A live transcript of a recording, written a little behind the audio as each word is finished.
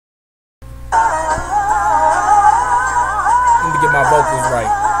my vocals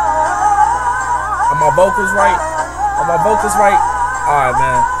right? Are my vocals right? Are my vocals right? Alright,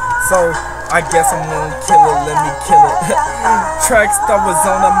 man. So, I guess I'm gonna kill it, let me kill it. Track star was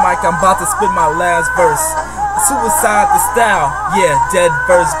on the mic, I'm about to spit my last verse. Suicide the style, yeah, dead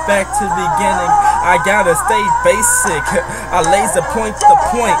verse, back to the beginning. I gotta stay basic, I laser point the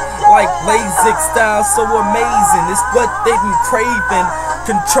point, like LASIK style, so amazing. It's what they been craving,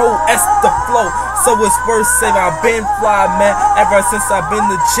 control S the flow, so it's worth saving. I've been fly, man, ever since I've been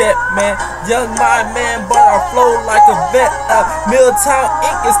the jet, man. Young mind, man, but I flow like a vet. Milltown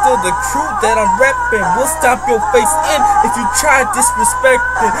Inc. is still the crew that I'm reppin'. We'll stomp your face in if you try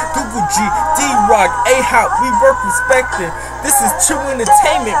disrespecting. Google G, T.R.U, A-Hop, we work respected. This is true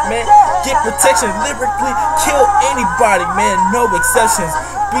entertainment, man. Get protection, lyrically kill anybody, man, no exceptions.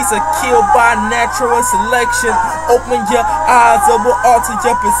 Beats are killed by natural selection. Open your eyes, it will alter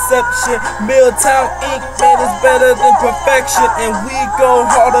your perception. Milltown Inc., man, is better than perfection, and we go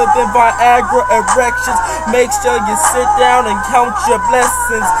harder than Viagra erections. Make sure you sit down and count your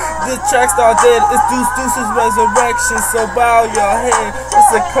blessings. This track star dead, it's Deuce's resurrection. So bow your head,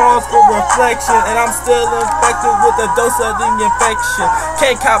 it's a cause for reflection, and I'm still infected with a dose of the infection.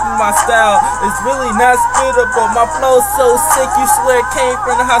 Can't copy my style, it's really not spittable. My flow's so sick, you swear it came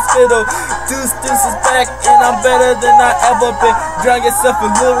from the hospital. Deuce is back, and I'm better than I ever been. Drown yourself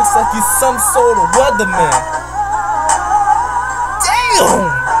in lyrics like you some sort of weatherman. Damn!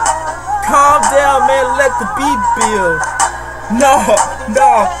 Calm down, man, let the beat build. No,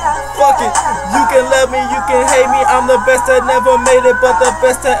 fuck it. You can love me, you can hate me. I'm the best that never made it, but the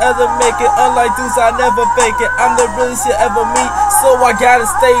best that ever make it. Unlike Deuce, I never fake it. I'm the realest you ever meet, so I gotta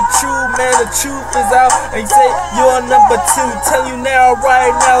stay true, man. The truth is out, and say you're number 2. Tell you now,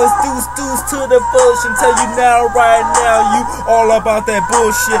 right now, it's Deuce to the bush. And tell you now, right now, you all about that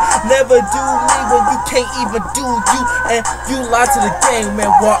bullshit. Never do me when you can't even do you, and you lie to the game,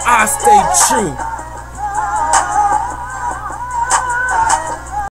 man, while I stay true.